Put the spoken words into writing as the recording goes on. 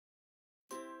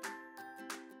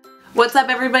What's up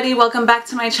everybody? Welcome back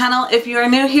to my channel. If you are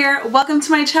new here, welcome to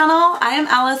my channel. I am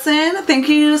Allison. Thank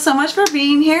you so much for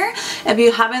being here. If you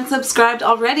haven't subscribed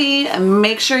already,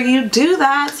 make sure you do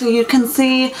that so you can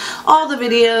see all the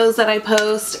videos that I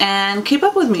post and keep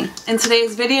up with me. In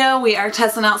today's video, we are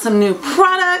testing out some new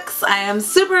products. I am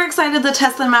super excited to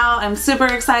test them out. I'm super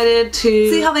excited to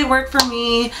see how they work for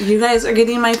me. You guys are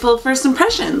getting my full first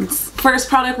impressions. First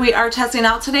product we are testing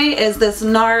out today is this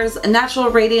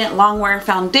NARS Radiant Longwear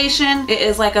Foundation. It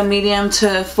is like a medium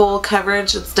to full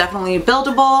coverage. It's definitely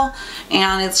buildable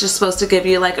and it's just supposed to give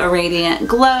you like a radiant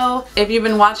glow. If you've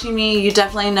been watching me, you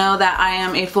definitely know that I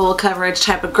am a full coverage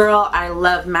type of girl. I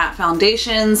love matte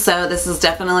foundations, so this is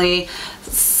definitely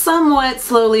somewhat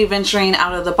slowly venturing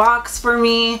out of the box for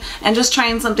me and just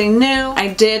trying something new.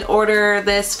 I did order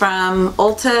this from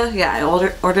Ulta. Yeah, I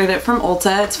ordered it from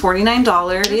Ulta. It's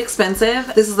 $49. Pretty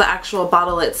expensive. This is the actual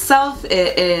bottle itself.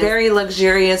 It is very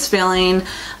luxurious feeling.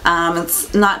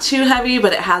 It's not too heavy,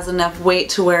 but it has enough weight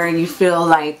to where you feel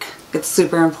like it's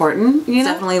super important. You know?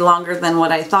 Definitely longer than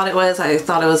what I thought it was. I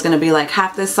thought it was going to be like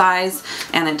half this size,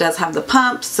 and it does have the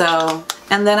pump, so.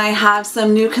 And then I have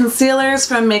some new concealers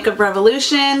from Makeup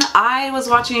Revolution. I was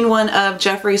watching one of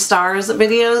Jeffree Star's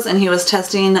videos and he was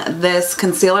testing this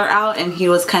concealer out and he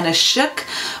was kind of shook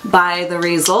by the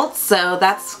results. So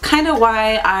that's kind of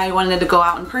why I wanted to go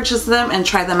out and purchase them and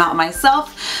try them out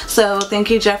myself. So thank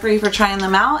you Jeffree for trying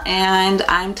them out, and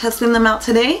I'm testing them out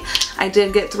today. I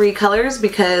did get 3 colors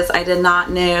because I did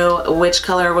not know which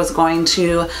color was going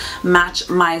to match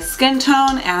my skin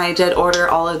tone, and I did order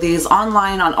all of these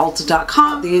online on Ulta.com.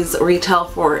 These retail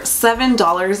for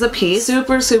 $7 a piece.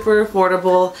 Super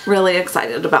affordable. Really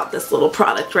excited about this little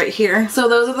product right here. So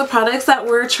those are the products that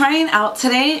we're trying out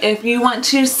today. If you want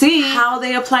to see how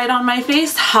they applied on my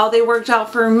face, how they worked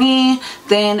out for me,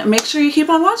 then make sure you keep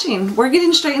on watching. We're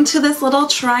getting straight into this little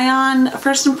try on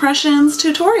first impressions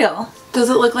tutorial. Does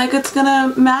it look like it's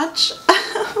gonna match?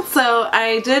 So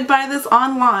I did buy this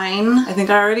online. I think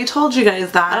I already told you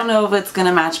guys that. I don't know if it's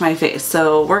gonna match my face,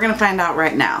 so we're gonna find out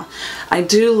right now. I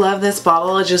do love this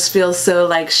bottle. It just feels so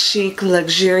like chic,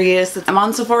 luxurious. I'm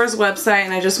on Sephora's website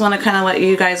and I just want to kind of let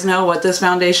you guys know what this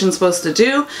foundation is supposed to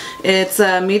do. It's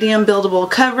a medium buildable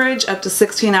coverage, up to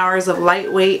 16 hours of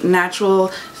lightweight, natural,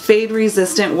 fade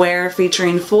resistant wear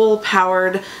featuring full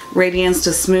powered radiance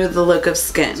to smooth the look of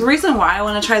skin. The reason why I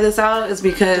want to try this out is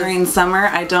because during summer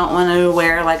I don't want to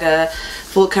wear like a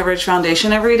full coverage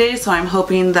foundation every day, so I'm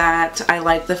hoping that I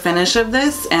like the finish of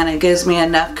this and it gives me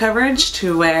enough coverage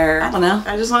to where, I don't know,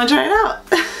 I just want to try it out.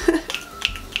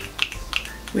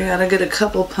 We gotta get a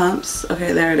couple pumps.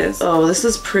 Okay, there it is. Oh, this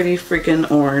is pretty freaking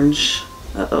orange.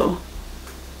 Uh-oh.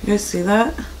 You guys see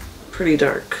that? Pretty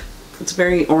dark. It's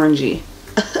very orangey.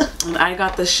 And I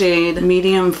got the shade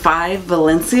medium 5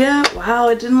 Valencia. Wow,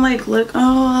 it didn't like look,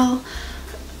 oh well,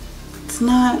 it's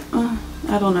not,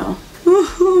 I don't know.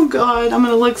 Oh god, I'm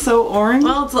gonna look so orange.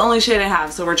 Well, it's the only shade I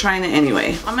have, so we're trying it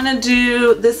anyway. I'm gonna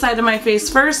do this side of my face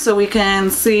first so we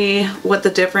can see what the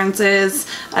difference is.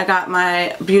 I got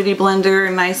my beauty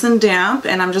blender nice and damp,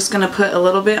 and I'm just gonna put a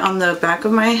little bit on the back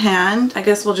of my hand. I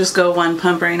guess we'll just go 1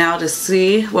 pump right now to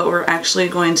see what we're actually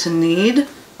going to need.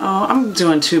 Oh, I'm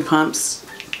doing 2 pumps.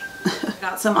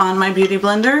 Got some on my beauty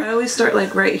blender. I always start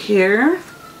like right here.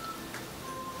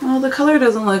 Well, the color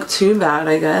doesn't look too bad,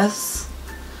 I guess.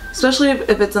 Especially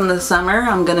if it's in the summer,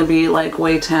 I'm gonna be like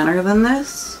way tanner than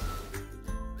this.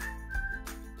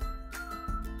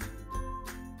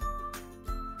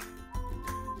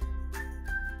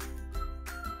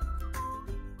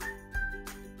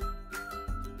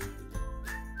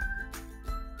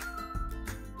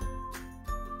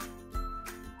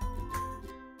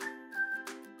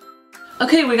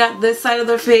 Okay, we got this side of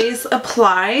the face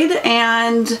applied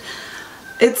and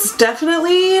it's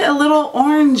definitely a little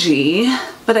orangey,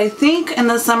 but I think in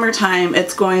the summertime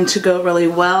it's going to go really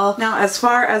well. Now as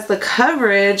far as the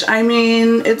coverage, I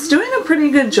mean, it's doing a pretty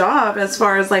good job as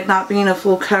far as like not being a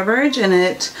full coverage, and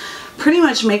it pretty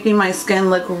much making my skin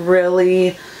look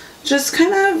really just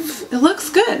kind of, it looks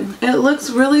good. It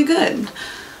looks really good.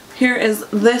 Here is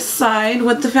this side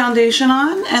with the foundation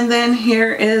on, and then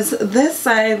here is this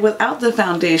side without the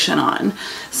foundation on.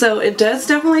 So it does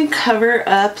definitely cover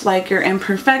up like your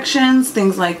imperfections,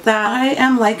 things like that. I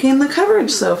am liking the coverage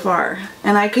so far,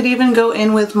 and I could even go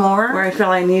in with more where I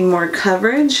feel I need more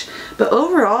coverage. But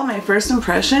overall, my first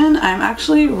impression, I'm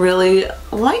actually really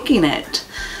liking it.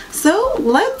 So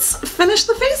let's finish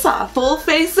the face off. Full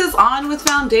face is on with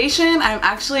foundation. I'm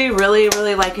actually really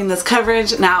liking this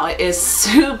coverage. Now it is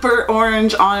super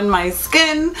orange on my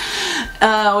skin,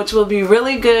 which will be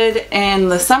really good in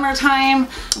the summertime.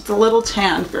 It's a little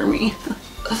tan for me.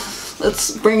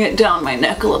 Let's bring it down my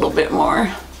neck a little bit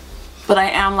more. But I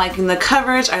am liking the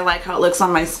coverage. I like how it looks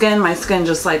on my skin. My skin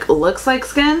just like looks like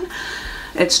skin.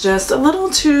 It's just a little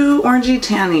too orangey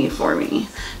tanny for me.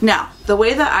 Now, the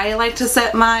way that I like to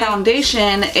set my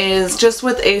foundation is just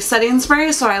with a setting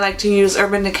spray. So I like to use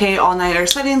Urban Decay All Nighter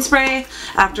setting spray.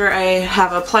 After I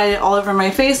have applied it all over my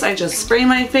face, I just spray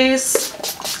my face.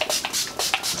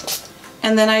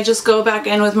 And then I just go back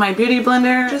in with my beauty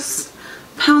blender, just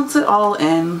pounce it all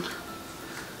in.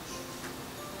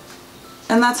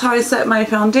 And that's how I set my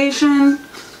foundation.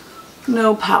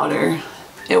 No powder.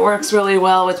 It works really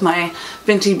well with my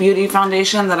Fenty Beauty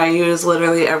foundation that I use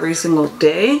literally every single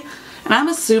day. And I'm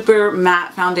a super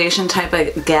matte foundation type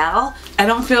of gal. I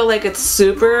don't feel like it's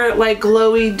super like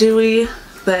glowy dewy,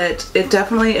 but it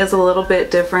definitely is a little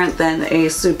bit different than a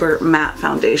super matte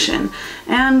foundation.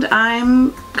 And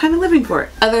I'm kind of living for it.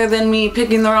 Other than me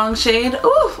picking the wrong shade,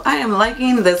 ooh, I am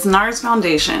liking this NARS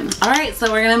foundation. Alright, so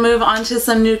we're gonna move on to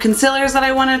some new concealers that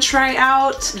I want to try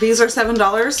out. These are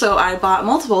 $7, so I bought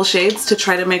multiple shades to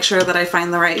try to make sure that I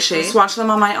find the right shade. Swatch them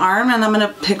on my arm and I'm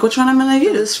gonna pick which one I'm gonna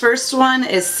use. This first one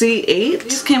is C8.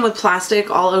 These came with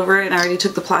plastic all over it and I already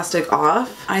took the plastic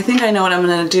off. I think I know what I'm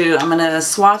gonna do. I'm gonna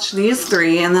swatch these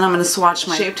three and then I'm gonna swatch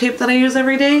my Shape Tape that I use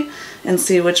every day and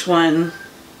see which one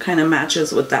kind of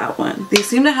matches with that one. These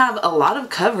seem to have a lot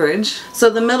of coverage. So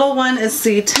the middle one is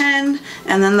C10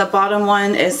 and then the bottom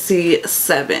one is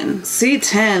C7.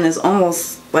 C10 is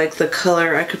almost like the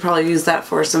color. I could probably use that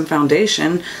for some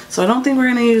foundation. So I don't think we're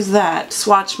gonna use that.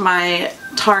 Swatch my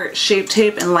Tarte Shape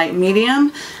Tape in light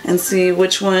medium and see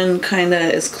which one kind of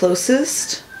is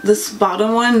closest. This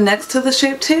bottom one next to the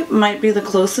Shape Tape might be the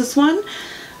closest one.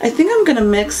 I think I'm gonna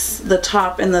mix the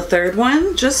top and the third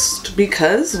one just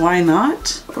because, why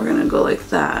not? We're gonna go like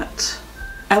that.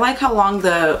 I like how long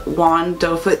the wand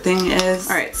doe foot thing is.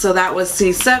 Alright, so that was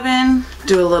C7.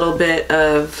 Do a little bit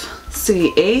of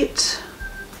C8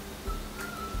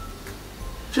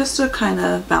 just to kind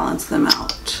of balance them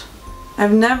out.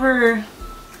 I've never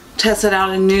tested out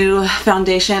a new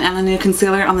foundation and a new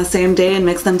concealer on the same day and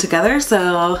mix them together,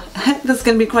 so this is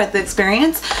going to be quite the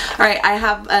experience. Alright, I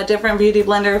have a different beauty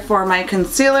blender for my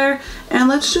concealer and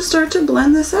let's just start to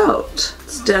blend this out.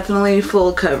 It's definitely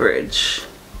full coverage.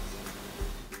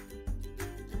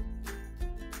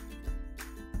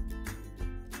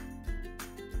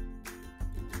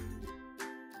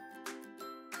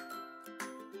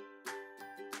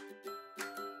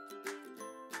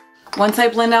 Once I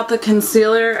blend out the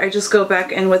concealer, I just go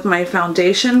back in with my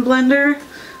foundation blender,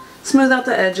 smooth out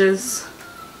the edges.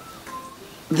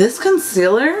 This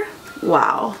concealer,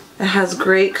 wow, it has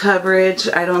great coverage.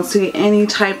 I don't see any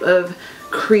type of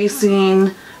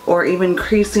creasing or even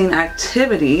creasing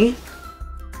activity.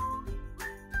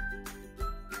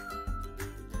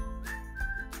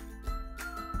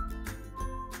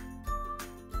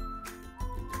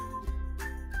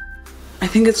 I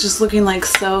think it's just looking like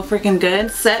so freaking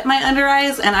good. Set my under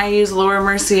eyes and I use Laura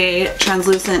Mercier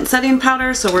translucent setting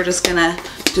powder, so we're just gonna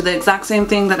do the exact same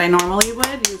thing that I normally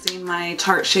would using my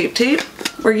Tarte Shape Tape.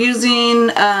 We're using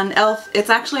an e.l.f. It's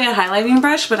actually a highlighting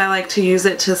brush, but I like to use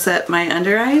it to set my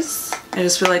under eyes. I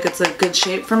just feel like it's a good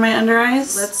shape for my under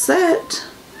eyes. Let's set.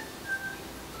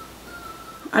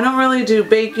 I don't really do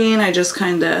baking, I just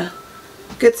kind of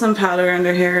get some powder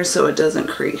under here so it doesn't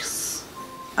crease.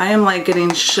 I am like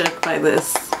getting shook by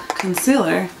this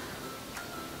concealer.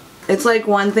 It's like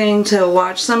one thing to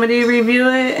watch somebody review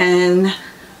it and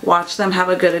watch them have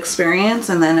a good experience,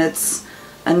 and then it's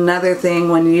another thing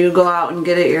when you go out and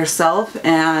get it yourself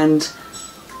and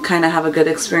kind of have a good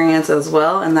experience as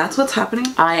well, and that's what's happening.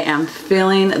 I am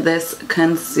feeling this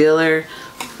concealer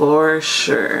for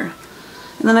sure.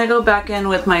 And then I go back in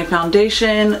with my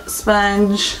foundation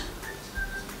sponge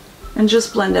and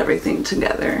just blend everything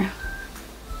together.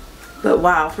 But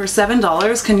wow, for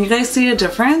 $7, can you guys see a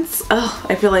difference? Oh,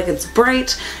 I feel like it's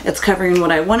bright, it's covering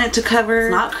what I want it to cover,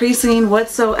 it's not creasing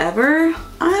whatsoever.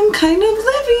 I'm kind of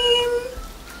living.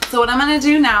 So what I'm going to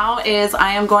do now is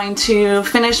I am going to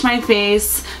finish my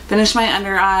face, finish my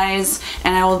under eyes,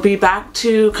 and I will be back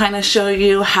to kind of show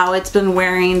you how it's been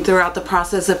wearing throughout the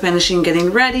process of finishing getting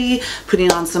ready,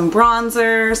 putting on some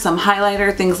bronzer, some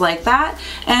highlighter, things like that,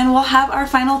 and we'll have our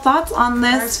final thoughts on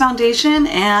this foundation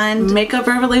and Makeup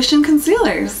Revolution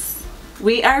concealers.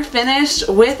 We are finished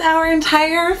with our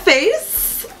entire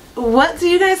face. What do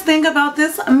you guys think about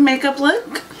this makeup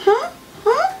look?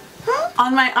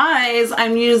 On my eyes,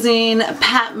 I'm using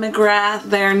Pat McGrath,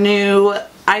 their new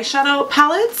eyeshadow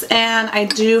palettes, and I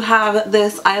do have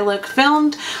this eye look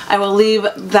filmed. I will leave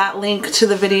that link to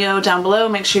the video down below.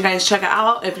 Make sure you guys check it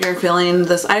out if you're feeling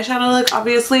this eyeshadow look,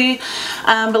 obviously.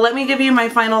 But let me give you my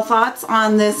final thoughts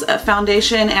on this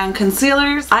foundation and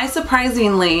concealers. I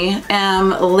surprisingly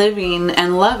am living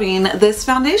and loving this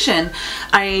foundation.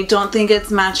 I don't think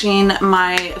it's matching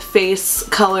my face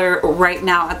color right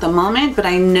now at the moment, but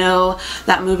I know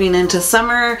that moving into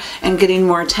summer and getting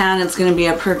more tan, it's going to be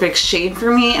a perfect shade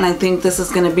for me, and I think this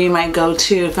is going to be my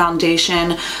go-to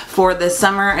foundation for this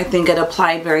summer. I think it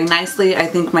applied very nicely. I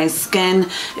think my skin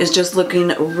is just looking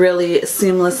really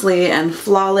seamlessly and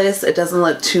flawless. It doesn't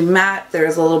look too matte.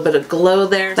 There's a little bit of glow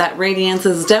there. That radiance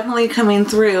is definitely coming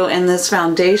through in this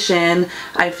foundation.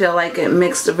 I feel like it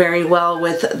mixed very well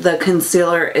with the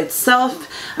concealer itself.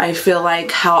 I feel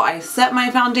like how I set my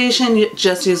foundation,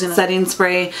 just using a setting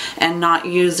spray and not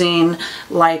using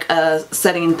like a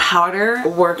setting powder,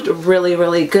 worked really,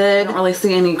 really good. I don't really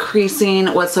see any creasing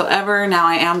whatsoever. Now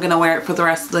I am going to wear it for the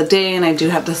rest of the day, and I do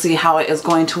have to see how it is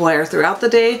going to wear throughout the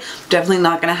day. Definitely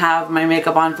not going to have my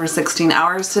makeup on for 16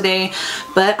 hours today,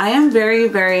 but I am very,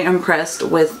 very impressed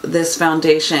with this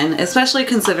foundation, especially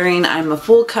considering I'm a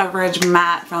full coverage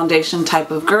matte foundation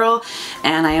type of girl,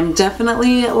 and I am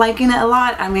definitely liking it a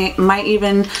lot. I might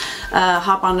even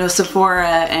hop onto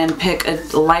Sephora and pick a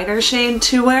lighter shade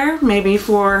to wear, maybe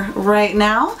for right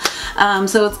now.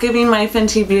 So it's giving my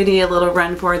Fenty Beauty a little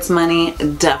run for its money,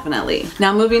 definitely.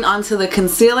 Now moving on to the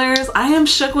concealers, I am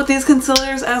shook with these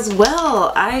concealers as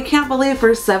well. I can't believe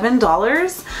for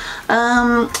 $7,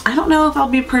 I don't know if I'll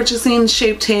be purchasing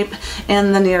Shape Tape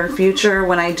in the near future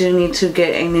when I do need to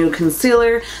get a new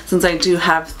concealer, since I do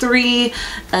have 3.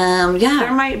 Yeah,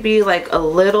 there might be like a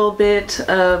little bit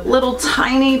of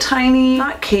tiny,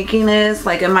 not cakiness,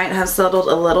 like it might have settled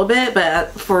a little bit,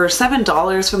 but for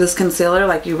 $7 for this concealer,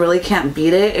 like you really can't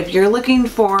beat it. If you're looking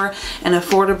for an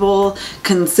affordable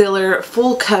concealer,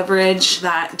 full coverage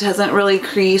that doesn't really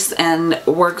crease and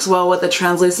works well with a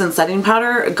translucent setting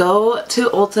powder, go to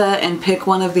Ulta and pick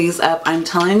one of these up. I'm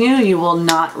telling you, you will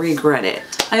not regret it.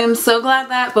 I am so glad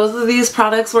that both of these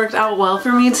products worked out well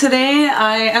for me today.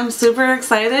 I am super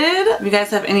excited. If you guys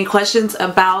have any questions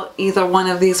about either one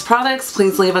of these products,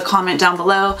 please leave a comment down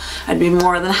below. I'd be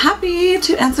more than happy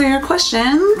to answer your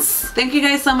questions. Thank you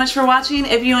guys so much for watching.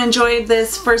 If you enjoyed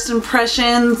this first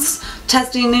impressions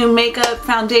testing new makeup,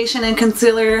 foundation, and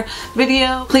concealer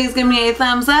video, please give me a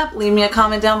thumbs up, leave me a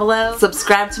comment down below,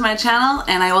 subscribe to my channel,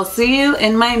 and I will see you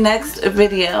in my next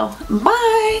video.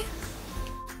 Bye!